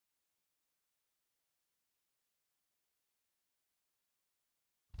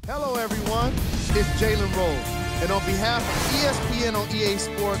Hello, everyone. It's Jalen Rose. And on behalf of ESPN on EA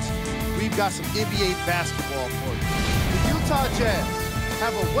Sports, we've got some NBA basketball for you. The Utah Jazz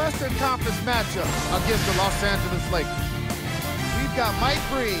have a Western Conference matchup against the Los Angeles Lakers. We've got Mike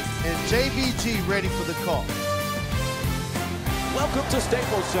Green and JVG ready for the call. Welcome to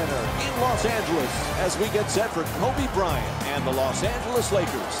Staples Center in Los Angeles as we get set for Kobe Bryant and the Los Angeles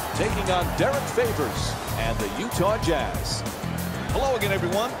Lakers taking on Derek Favors and the Utah Jazz. Hello again,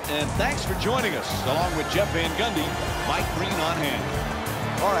 everyone, and thanks for joining us. Along with Jeff Van Gundy, Mike Green on hand.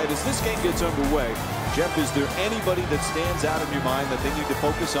 All right, as this game gets underway, Jeff, is there anybody that stands out in your mind that they need to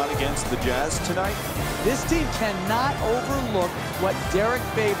focus on against the Jazz tonight? This team cannot overlook what Derek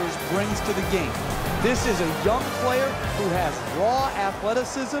Favors brings to the game. This is a young player who has raw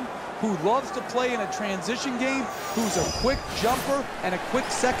athleticism, who loves to play in a transition game, who's a quick jumper and a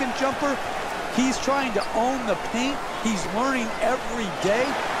quick second jumper. He's trying to own the paint. He's learning every day.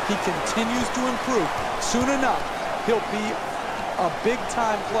 He continues to improve. Soon enough, he'll be a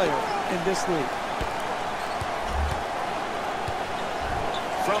big-time player in this league.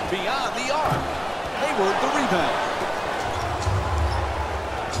 From beyond the arc, Hayward the rebound.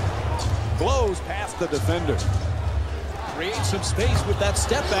 Blows past the defender. Creates some space with that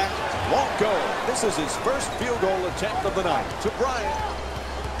step back. Won't go. This is his first field goal attempt of the night. To Bryant.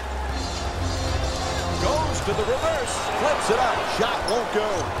 Goes to the reverse. Flips it up. Shot won't go.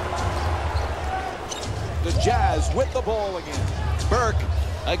 The Jazz with the ball again. Burke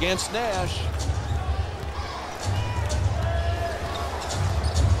against Nash.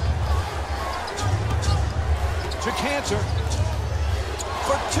 To Cantor.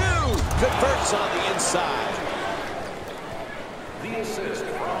 For two. Converts on the inside. The assist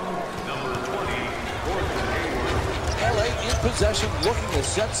from number 20, Gordon Hayward. LA in possession, looking to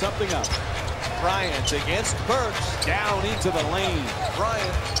set something up. Bryant against Burks. Down into the lane.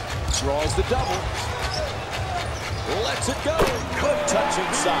 Bryant draws the double. Lets it go. Good touch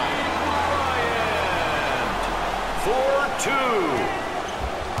inside. Bryant for two.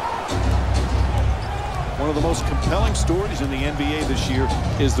 One of the most compelling stories in the NBA this year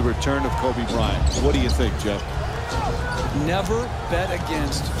is the return of Kobe Bryant. What do you think, Jeff? Never bet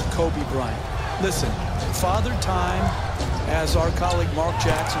against Kobe Bryant. Listen, Father Time, as our colleague Mark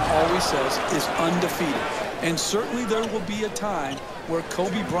Jackson always says, is undefeated. And certainly there will be a time where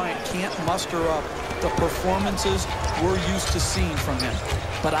Kobe Bryant can't muster up the performances we're used to seeing from him.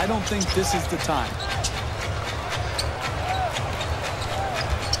 But I don't think this is the time.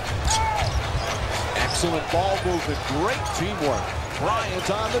 Excellent ball movement. Great teamwork.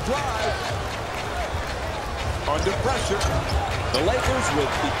 Bryant on the drive. Under pressure. The Lakers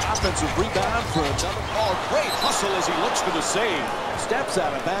with the offensive rebound for another ball. Great hustle as he looks for the save. Steps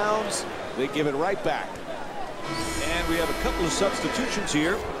out of bounds. They give it right back. And we have a couple of substitutions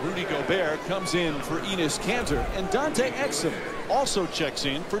here. Rudy Gobert comes in for Enes Kanter, and Dante Exum also checks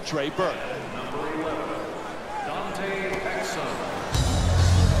in for Trey Burke. Number 11, Dante Exum.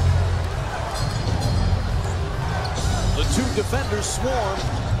 The two defenders swarm.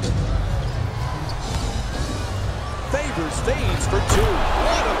 Favors fades for two.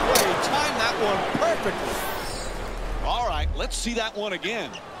 What a play. Timed that one perfectly. All right, let's see that one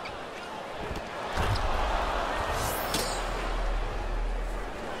again.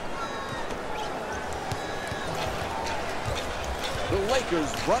 The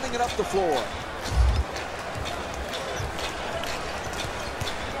Lakers running it up the floor.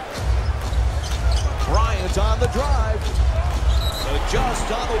 Bryant on the drive.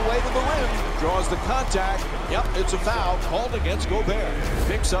 Just on the way to the rim. Draws the contact. Yep, it's a foul called against Gobert.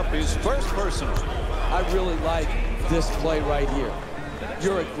 Picks up his first personal. I really like this play right here.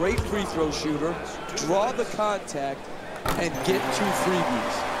 You're a great free throw shooter. Draw the contact and get two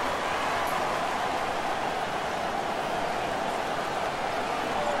freebies.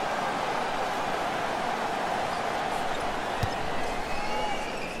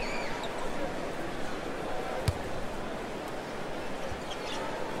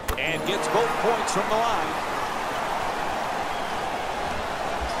 And gets both points from the line.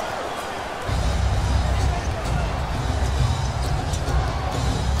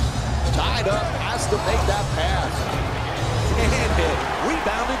 Tied up, has to make that pass. And hit.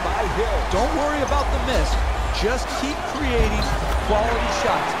 Rebounded by Hill. Don't worry about the miss. Just keep creating quality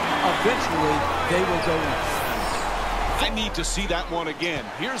shots. Eventually, they will go in. I need to see that one again.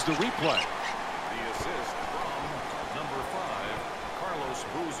 Here's the replay. The assist from number 5, Carlos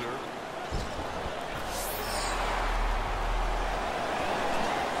Boozer.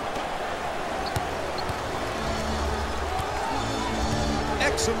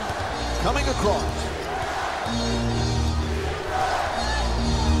 Exum coming across.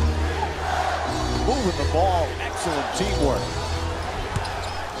 moving the ball. Excellent teamwork.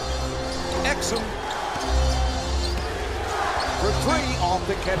 Exum for three off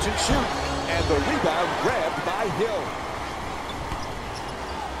the catch and shoot. And the rebound grabbed by Hill.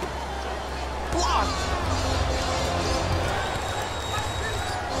 Blocked.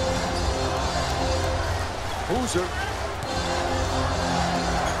 Boozer.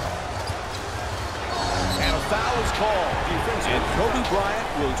 And a foul is called. And Kobe Bryant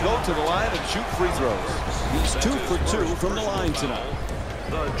will go to the line and shoot free throws. He's 2 for 2 from the line tonight.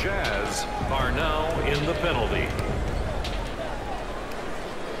 The Jazz are now in the penalty.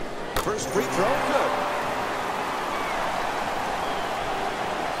 First free throw, good.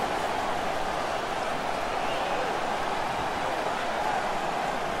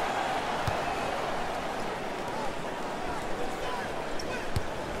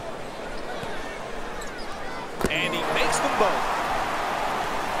 And he makes them both.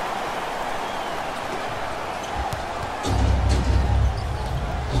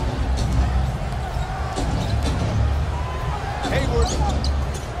 Hayward.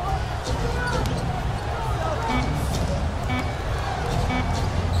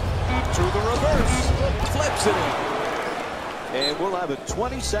 To the reverse. Flips it in. And we'll have a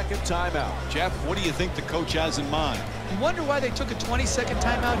 20-second timeout. Jeff, what do you think the coach has in mind? You wonder why they took a 20-second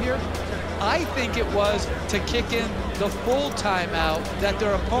timeout here? I think it was to kick in the full timeout that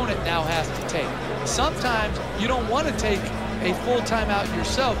their opponent now has to take. Sometimes you don't want to take a full timeout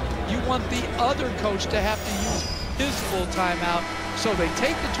yourself. You want the other coach to have to use his full timeout. So they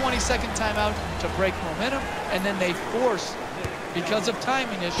take the 20-second timeout to break momentum, and then they force, because of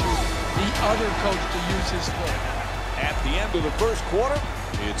timing issues, the other coach to use his full. At the end of the first quarter,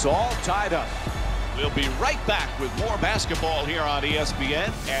 it's all tied up. We'll be right back with more basketball here on ESPN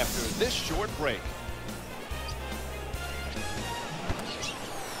after this short break.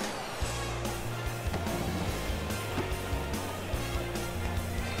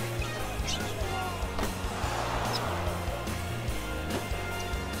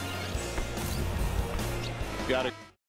 Got it.